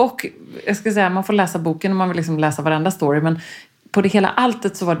 Fokuserad. Och jag ska säga, man får läsa boken och man vill liksom läsa varenda story. Men på det hela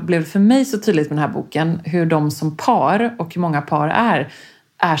alltet så blev det för mig så tydligt med den här boken hur de som par och hur många par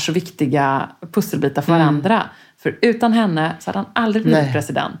är så viktiga pusselbitar för varandra. För utan henne så hade han aldrig blivit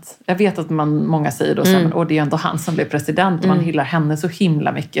president. Jag vet att många säger då så, det är ändå han som blev president. Och man hyllar henne så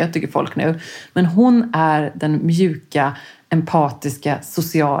himla mycket, tycker folk nu. Men hon är den mjuka, empatiska,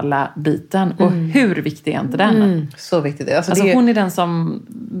 sociala biten. Och hur viktig är inte den? Så viktigt. Alltså hon är den som,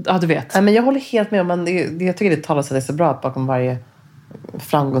 du vet. Ja, men jag håller helt med om, jag tycker det talar sig det så bra att bakom varje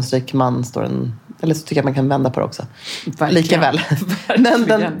framgångsrik man står en... Eller så tycker jag man kan vända på det också. Verkligen. Lika väl. Men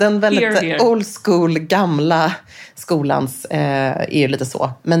den väldigt old school, gamla skolans är ju lite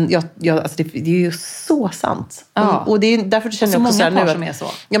så. Men alltså det är ju så sant. Och det är därför känner jag också så här nu som är så.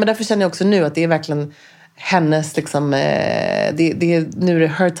 Ja, men därför känner jag också nu att det är verkligen hennes liksom, nu är det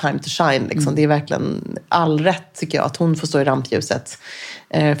her time to shine liksom. Det är verkligen all rätt tycker jag att hon får stå i rampljuset.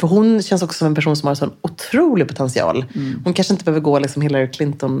 För hon känns också som en person som har en sån otrolig potential. Hon kanske inte behöver gå liksom Hillary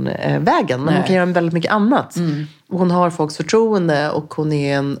Clinton-vägen, men hon kan göra väldigt mycket annat. Och hon har folks förtroende och hon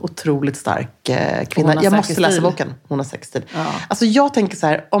är en otroligt stark kvinna. Jag måste läsa boken. Hon har sexstil. Alltså jag tänker så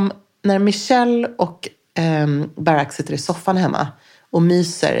här, när Michelle och Barack sitter i soffan hemma och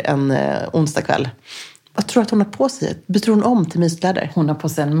myser en onsdag kväll. Vad tror du att hon har på sig? Betror hon om till myskläder? Hon har på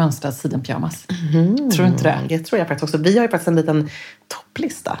sig en mönstrad sidenpyjamas. Tror du inte det? Det tror jag faktiskt också. Vi har ju faktiskt en liten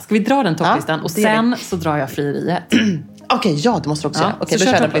topplista. Ska vi dra den topplistan? Och sen så drar jag frieriet. Okej, det måste du också göra. Okej, så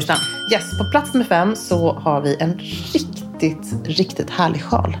då kör kör topplistan. Yes, på plats nummer 5 så har vi en riktigt härlig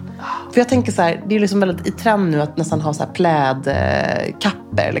sjal. För jag tänker så här, det är liksom väldigt i trend nu att nästan ha så här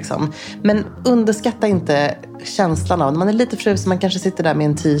plädkapper liksom. Men underskatta inte känslan av när man är lite frusen, man kanske sitter där med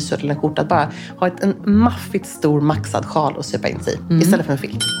en t-shirt eller en skjorta, att bara ha en maffigt stor maxad sjal och supa in sig istället för en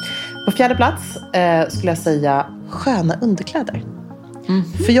filt. På 4:e plats skulle jag säga sköna underkläder.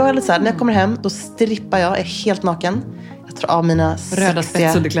 För jag är lite så här, när jag kommer hem då strippar jag, är helt naken. Jag tar av mina röda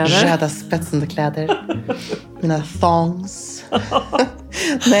spetsunderkläder. Mina thongs.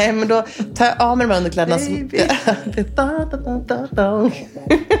 Nej, men då tar jag av mig de här underkläderna.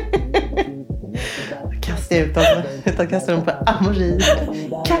 Kastar jag ut dem. Jag kastar dem på Amori.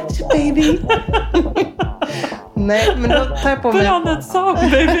 Catch baby. Nej, men då tar jag på mig... Planet song,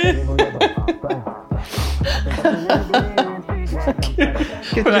 baby.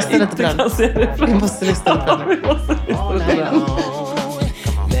 Gud, vi lyssnar lite på den. Vi måste lyssna på den.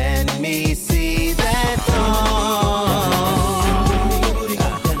 Let me see that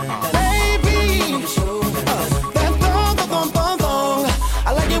baby. I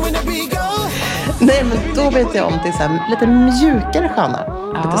like it when the beat goes. Nej, men då vet jag om till så här, lite mjukare sköna.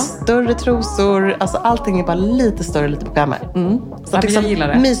 Lite större trosor. Alltså allting är bara lite större, lite bekvämare. Så att liksom, jag gillar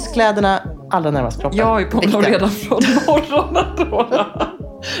det. Myskläderna allra närmast kroppen. Jag är på mig redan från morgonen då.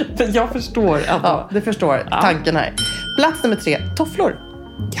 Men jag förstår. Ja, du förstår tanken här. Plats nummer 3, tofflor.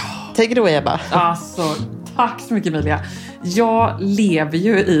 Take it away, Ebba. Alltså, tack så mycket, Emilia. Jag lever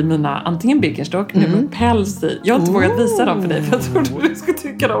ju i mina antingen Birkenstock, nu med päls i. Jag har inte vågat visa dem för dig, för jag trodde du skulle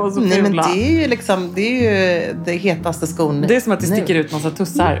tycka de var så fula. Nej, men det är ju liksom, det är ju det hetaste skon. Det är som att det sticker ut massa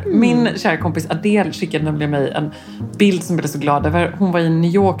tussar. Min kära kompis Adele skickade nämligen mig en bild som jag blev så glad över. Hon var i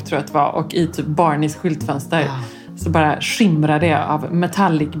New York, tror jag att det var, och i typ Barneys skyltfönster så bara skimrade det av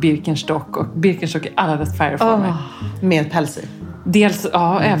metallic Birkenstock och Birkenstock i alla dess färger och former. Med päls i. Dels,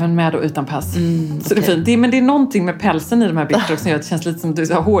 även med och utan pass. Så det är fint. Men det är någonting med pälsen i de här Birkenstock som gör att det känns lite som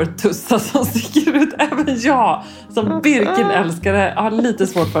du har hårtussar som sticker ut. Även jag som Birken-älskare har lite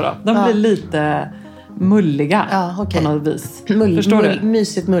svårt för dem. De blir lite mulliga på något vis. Förstår du?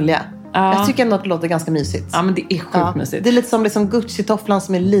 Mysigt mulliga. Jag tycker ändå att det låter ganska mysigt. Ja, men det är sjukt mysigt. Det är lite som liksom Gucci-tofflan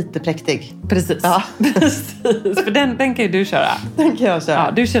som är lite präktig. Precis. Ja. Precis. För den kan ju du köra. Den kan jag köra.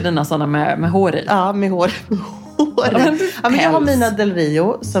 Ja, du kör dina sådana med hår i. Ja, med hår. Men jag har mina Del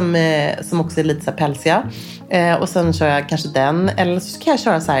Rio som också är lite så här pälsiga. Och sen kör jag kanske den. Eller så kan jag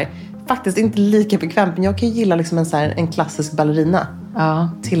köra så här, faktiskt inte lika bekvämt, men jag kan ju gilla liksom en klassisk ballerina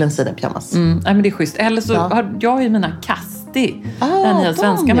till en sidenpyjamas. Nej, men det är schysst. Eller så har jag ju mina Casti, den nya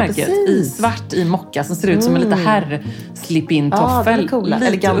svenska märket, i svart i mocka som ser ut som en lite herr-slip-in-toffel. Lite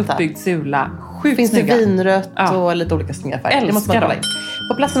eleganta. Uppbyggd sula. Sjukt finns snygga. det vinrött och lite olika snygga färger. Det måste man kolla in.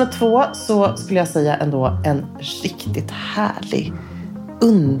 På plats nummer 2 så skulle jag säga ändå en riktigt härlig,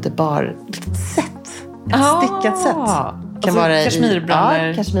 underbar litet set. Ett stickat set. Kan vara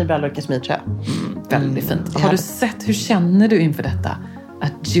kashmirbrallor. Kashmirbrallor och kashmirtröja. Väldigt fint. Har du sett, hur känner du inför detta?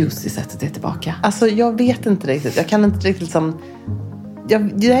 Att Juicy-sättet är tillbaka? Alltså jag vet inte riktigt. Jag kan inte riktigt som...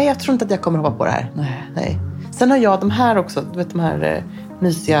 Jag tror inte att jag kommer hoppa på det här. Nej. Sen har jag de här också. Du vet de här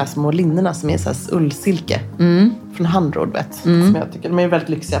mysiga små linnerna som är så här ullsilke. Från Handroad, vet. Som jag tycker, de är väldigt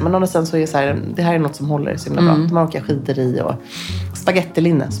lyxiga. Men någonstans så är det så här, det här är något som håller så himla bra. De har åka skidor i och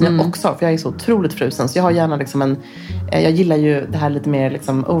spagettilinne som jag också har. För jag är så otroligt frusen. Så jag har gärna liksom jag gillar ju det här lite mer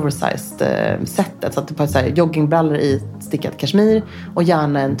liksom oversized sättet. Så att du har så här joggingbrallor i stickat kashmir. Och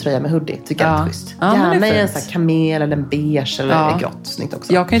gärna en tröja med hoodie. Tycker jag är schysst. Gärna i en så här kamel eller en beige eller grått. Snyggt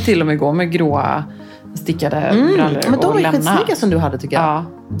också. Jag kan ju till och med gå med gråa stickade brallor. Men de och är skitsnygga som du hade, tycker jag.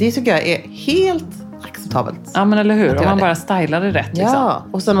 Det tycker jag är helt acceptabelt. Ja, men eller hur? Om man bara stylade rätt. Liksom. Ja,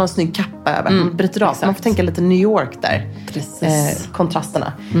 och sen har en snygg kappa över. Man bryter av. Man får tänka lite New York där. Precis.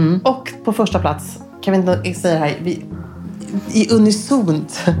 Kontrasterna. Och på första plats, kan vi inte säga det här i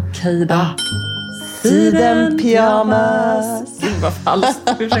unisont. Kida. Sidenpyjamas. Gud vad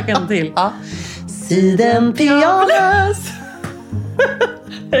falskt. Försöka en till. Sidenpyjamas.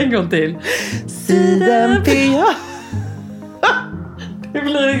 En gång till. Sidenpyjamas. Det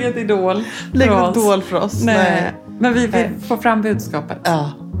blir inget idol för oss. Nej. Men vi vill få fram budskapet.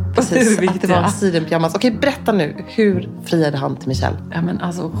 Ja, precis. Att det var sidenpyjamas. Okej, berätta nu. Hur friade han till Michelle? Ja, men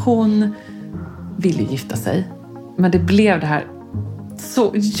alltså hon ville gifta sig. Men det blev det här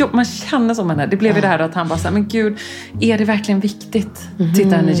så, man känner som henne. Det blev ju det här att han bara så här, men gud, är det verkligen viktigt?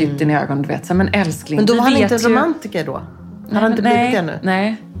 Titta en Egypten i ögonen, du vet. Så här, men älskling, men då var han inte ju... romantiker då? Han har inte blivit det nu?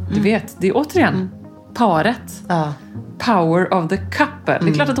 Nej, du vet. Det är återigen paret. Power of the couple. Det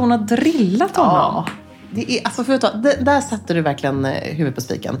är klart att hon har drillat honom. Det är, alltså där satte du verkligen huvudet på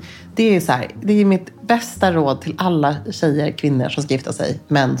spiken. Det är så här, det är mitt bästa råd till alla tjejer, kvinnor som ska gifta sig.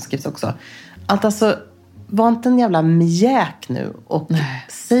 Män ska gifta också. Att alltså var inte en jävla mjäk nu. Och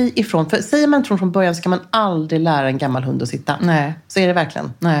säg ifrån. För säger man från början så kan man aldrig lära en gammal hund att sitta. Nej. Så är det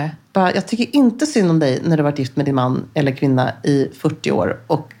verkligen. Nej. Bara, jag tycker inte synd om dig när du varit gift med din man eller kvinna i 40 år.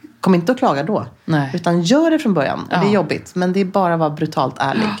 Och kom inte att klaga då. Nej. Utan gör det från början. Det är jobbigt. Men det är bara att vara brutalt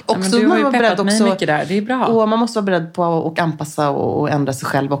ärlig. Ja, och men så du har ju man peppat beredd mig också, mycket där. Det är bra. Och man måste vara beredd på att anpassa och ändra sig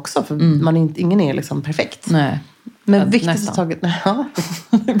själv också. För ingen är liksom perfekt. Nej. Men viktigt nästan. att taget... Ja.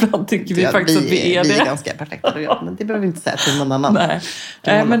 Ibland tycker vi faktiskt att vi är det. Vi är ganska perfekta, du vet. Men det behöver vi inte säga till någon annan.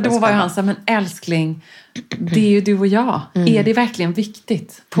 Nej. Men då var ju han så här, men älskling, det är ju du och jag. Är det verkligen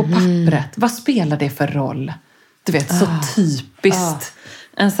viktigt på pappret? Vad spelar det för roll? Du vet, så typiskt.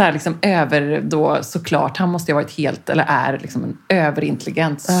 En så här liksom då såklart, han måste ju ha varit helt, eller är liksom en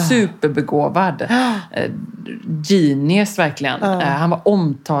överintelligent, superbegåvad genius verkligen. Han var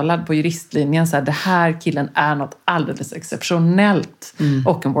omtalad på juristlinjen så här, det här killen är något alldeles exceptionellt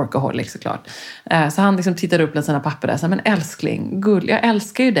och en workaholic såklart. Så han liksom tittade upp på sina papper där så här, men älskling, gull, jag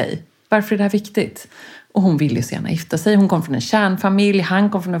älskar ju dig. Varför är det här viktigt? Och hon ville ju så gärna gifta sig. Hon kom från en kärnfamilj. Han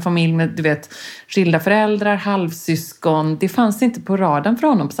kom från en familj med, du vet, skilda föräldrar, halvsyskon. Det fanns inte på radarn för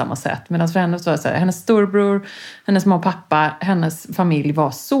honom på samma sätt. Medan för henne var det så här, hennes storbror, hennes mamma och pappa, hennes familj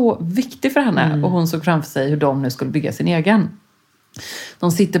var så viktig för henne. Och hon såg framför sig hur de nu skulle bygga sin egen.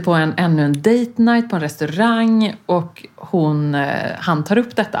 De sitter på ännu en date night på en restaurang. Och han tar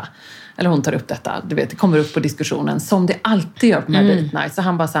upp detta. Eller hon tar upp detta. Du vet, det kommer upp på diskussionen. Som det alltid gör på de här date nights. Så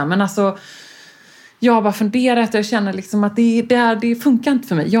han bara så här, men alltså... Jag har bara funderat och jag känner liksom att det funkar inte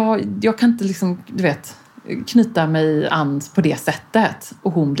för mig. Jag kan inte liksom, du vet, knyta mig an på det sättet.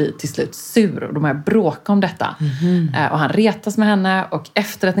 Och hon blir till slut sur och de har bråkat om detta. Och han retas med henne och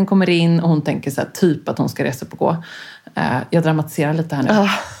efter att den kommer in och hon tänker så här, typ att hon ska resa upp och gå. Jag dramatiserar lite här nu.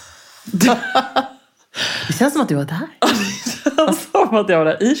 Det känns som att du var där. Det känns som att jag var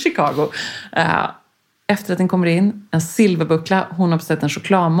där i Chicago. Efter att den kommer in, en silverbuckla, hon har beställt en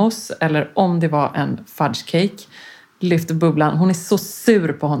chokladmousse eller om det var en fudge cake, lyfter bubblan. Hon är så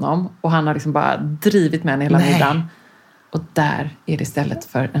sur på honom och han har liksom bara drivit med henne hela middagen. Och där är det istället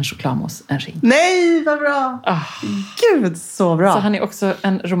för en chokladmousse, en ring. Nej, vad bra! Gud, så bra! Så han är också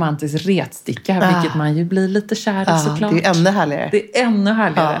en romantisk retsticka, vilket man ju blir lite kär i såklart. Det är ännu härligare. Det är ännu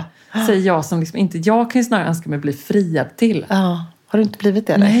härligare. Säger jag som liksom inte, jag kan ju snarare önska mig bli friad till. Har du inte blivit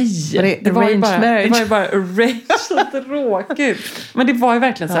det? Eller? Nej, det var ju bara arranged, så tråkigt. Men det var ju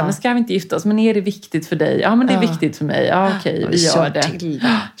verkligen så här, men ska vi inte gifta oss? Men är det viktigt för dig? Ja, men det är viktigt för mig. Ja, okej, vi gör det.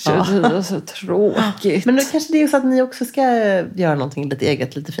 Det är så tråkigt. Men då kanske det är så att ni också ska göra någonting lite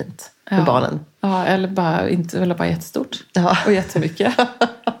eget, lite fint för barnen. Ja, eller bara jättestort. Och jättemycket.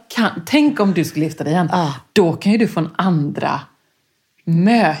 Tänk om du skulle gifta dig igen. Då kan ju du få en andra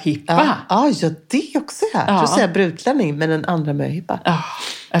möhippa. Ja, det också här. Jag tror säga brudklänning, men en andra möhippa.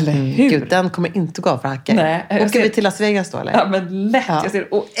 Eller hur? Gud, den kommer inte gå av för hacken. Åker vi till Las Vegas då, eller? Ja, men lätt. Jag ser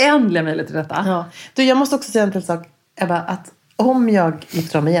oändliga möjligheter till detta. Du, jag måste också säga en till sak, Ebba, att om jag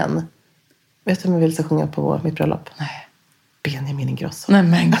gifter om igen, vet du vem jag vill sjunga på mitt bröllop? Nej. Benjamin Ingrosso. Nej,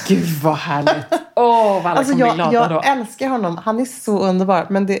 men gud vad härligt. Vad alla kommer bli glada då. Jag älskar honom. Han är så underbar.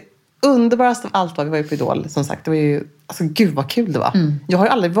 Men det underbaraste av allt var, vi var ju på Idol, som sagt. Det var ju, alltså gud vad kul det var. Jag har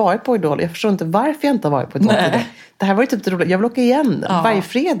ju aldrig varit på Idol. Jag förstår inte varför jag inte har varit på Idol tidigare. Det här var ju typ det roliga. Jag vill åka igen varje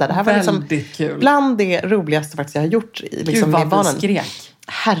fredag. Det här var liksom kul. Bland det roligaste faktiskt jag har gjort liksom, med barnen. Skrek.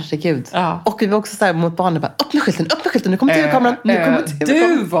 Herregud. Och vi var också så här mot barnen, bara, upp med skylten, nu kommer tv-kameran.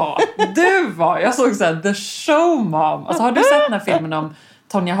 Du var. Jag såg så här, The Show Mom. Alltså, har du sett den här filmen om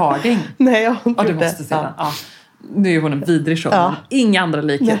Tonya Harding? Nej, jag har inte du måste se den. Nu är hon en vidrig show. Inga andra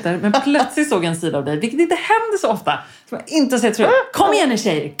likheter. Men plötsligt såg jag en sida av dig, vilket inte händer så ofta. Som jag inte sett förut. Kom igen nu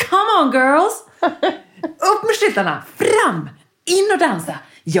tjejer. Come on girls. Upp med skyltarna. Fram. In och dansa.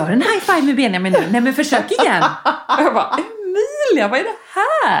 Gör en high five med Benjamin nu. Nej men försök igen. Och jag bara, Emilia, vad är det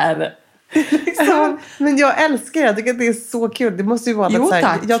här? Liksom. Men jag älskar det. Jag tycker att det är så kul. Det måste ju vara så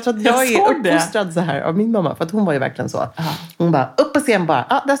här, jag tror att jag är uppfostrad så här av min mamma. För att hon var ju verkligen så. Hon bara, upp på scen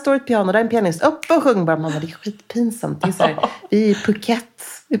bara. Där står ett piano, där är en pianist. Upp och sjung bara. Mamma, det är skitpinsamt. Det är så här, vi är i Phuket.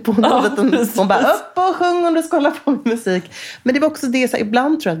 Hon bara, upp och sjung om du ska hålla på med musik. Men det var också det, så här,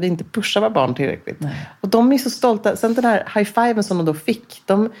 ibland tror jag att vi inte pushar våra barn tillräckligt. Och de är så stolta. Sen den här high-fiven som de då fick,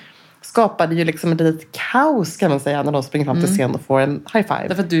 de skapade ju liksom ett litet kaos kan man säga när de springer fram till scenen och får en high five.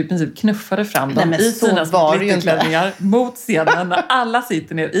 Därför att du i princip knuffade fram dem i sina glitterklänningar mot scenen när alla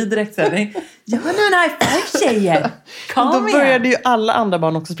sitter ner i direktsändning. Gör nu en high five tjejer! Kom då började ju alla andra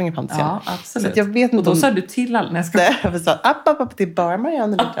barn också springa fram till scenen. Ja, absolut. Så jag vet inte och då sa du till alla. Nej, jag sa app, det är bara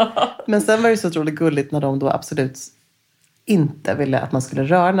Marianne. Men sen var det så otroligt gulligt när de då absolut inte ville att man skulle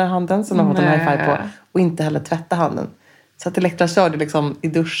röra den här handen som de har fått en high five på. Och inte heller tvätta handen. Så att Elektra körde liksom i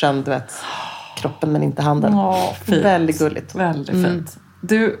duschen, du vet. kroppen men inte handen. Fint. Väldigt gulligt. Väldigt fint.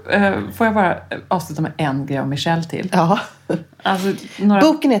 Du, får jag bara avsluta med en grej om Michelle till? Ja. Alltså,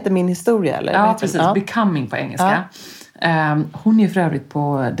 Boken heter Min historia, eller? Ja, precis. Ja. Becoming på engelska. Ja. Hon är ju för övrigt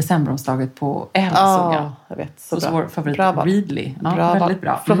på decemberomslaget på Elle, såg jag vet. Så hos bra. vår favorit bra Readly. Ja, bra väldigt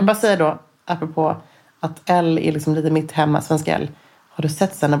bra. Får jag bara säga då, apropå att Elle är liksom lite mitt hemma, Svenska Elle. Har du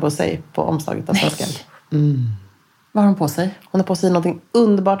sett Senna Bosei på omslaget av Svenska Elle? Vad har hon på sig? Hon har på sig någonting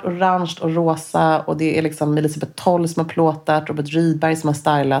underbart orange och rosa. Och det är liksom Elisabeth Toll som har plåtat. Robert Rydberg som har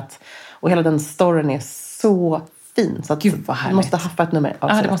stylat. Och hela den storyn är så fin. Så att Gud vad härligt. Du måste haffa ett nummer.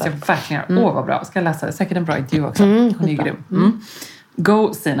 Ja, det måste jag verkligen göra. Vad bra. Ska jag läsa det? Säkert en bra intervju också. Hon är grym.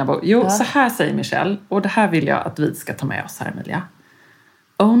 Go Sinabo. Jo, så här säger Michelle. Och det här vill jag att vi ska ta med oss här, Emilia.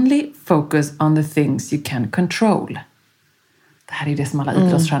 Only focus on the things you can control. Det här är det som alla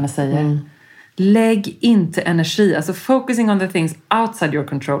idrottsstjärnor säger. Lägg inte energi. Alltså focusing on the things outside your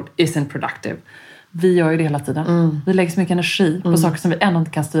control isn't productive. Vi gör ju det hela tiden. Vi lägger så mycket energi på saker som vi ändå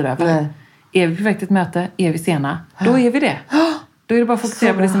inte kan styra över. Nej. Är vi på väg till ett möte? Är vi sena? Då är vi det. Då är det bara att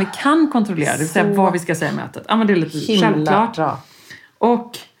fokusera på det som vi kan kontrollera. Det vill säga vad vi ska säga i mötet. Ja, men det är lite självklart. Bra.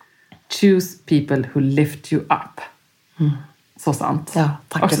 Och choose people who lift you up. Så sant. Ja,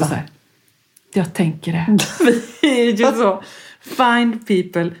 tack. Också så här, jag tänker det. Vi är ju så. Find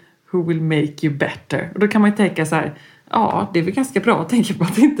people who will make you better. Och då kan man ju tänka så här, ja, det är väl ganska bra att tänka på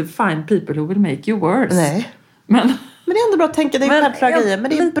att inte find people who will make you worse. Nej. Men det är ändå bra att tänka, det är självklara grejer.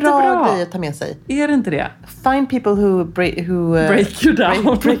 Men det är bra grejer att ta med sig. Är det inte det? Find people who break you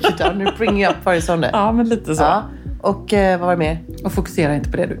down. Break you down. Nu bring you up, varje sån det. Ja, men lite så. Ja. Och vad var det mer? Och fokusera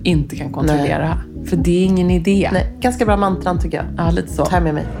inte på det du inte kan kontrollera. Nej. För det är ingen idé. Nej, ganska bra mantran tycker jag. Ja, lite så. Ta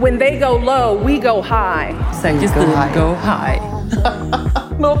med mig. When they go low, we go high. Säker stil, go high.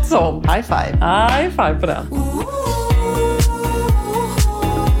 Något sånt. High five. High five på den.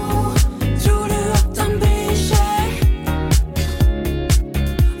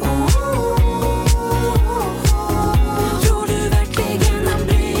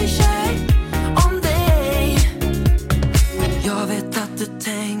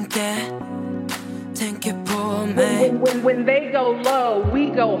 When they go low, we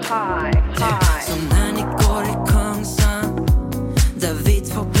go high. Så när ni går i Kungsan, där vi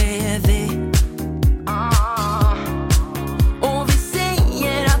två bredvid. Och vi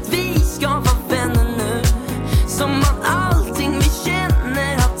säger att vi ska vara vänner nu. Som att allting vi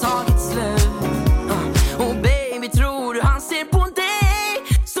känner har tagit slut. Och baby, tror du han ser på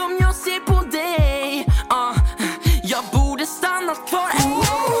dig som jag ser på dig? Jag borde stannat kvar.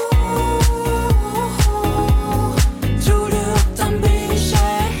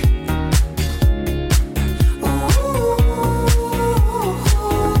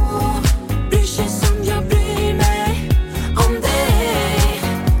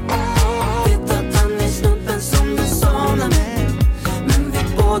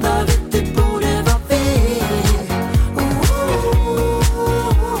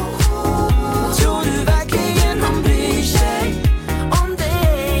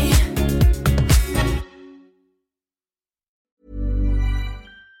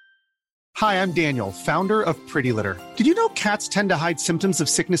 Hi, I'm Daniel, founder of Pretty Litter. Did you know cats tend to hide symptoms of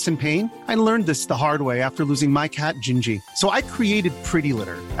sickness and pain? I learned this the hard way after losing my cat, Gingy. So I created Pretty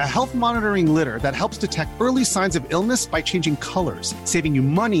Litter, a health monitoring litter that helps detect early signs of illness by changing colors, saving you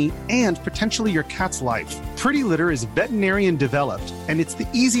money and potentially your cat's life. Pretty Litter is veterinarian developed, and it's the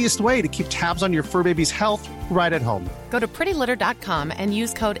easiest way to keep tabs on your fur baby's health right at home. Go to prettylitter.com and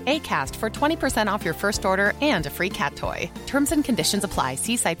use code ACAST for 20% off your first order and a free cat toy. Terms and conditions apply.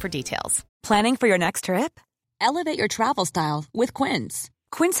 See site for details. Planning for your next trip? Elevate your travel style with Quince.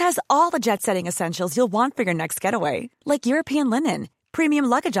 Quince has all the jet-setting essentials you'll want for your next getaway, like European linen, premium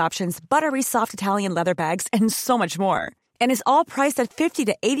luggage options, buttery soft Italian leather bags, and so much more. And is all priced at 50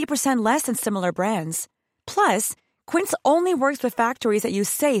 to 80% less than similar brands. Plus, Quince only works with factories that use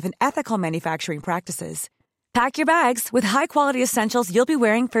safe and ethical manufacturing practices. Pack your bags with high-quality essentials you'll be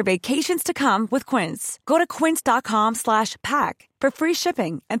wearing for vacations to come with Quince. Go to quince.com/pack for free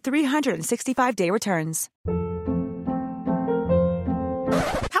shipping and 365-day returns.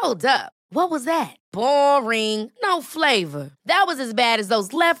 Hold up. What was that? Boring. No flavor. That was as bad as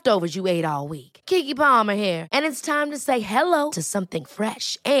those leftovers you ate all week. Keke Palmer here, and it's time to say hello to something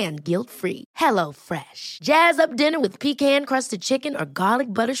fresh and guilt-free. Hello Fresh. Jazz up dinner with pecan-crusted chicken or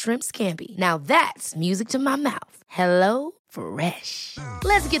garlic butter shrimp scampi. Now that's music to my mouth. Hello Fresh.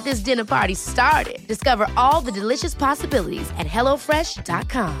 Let's get this dinner party started. Discover all the delicious possibilities at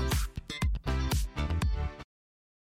hellofresh.com.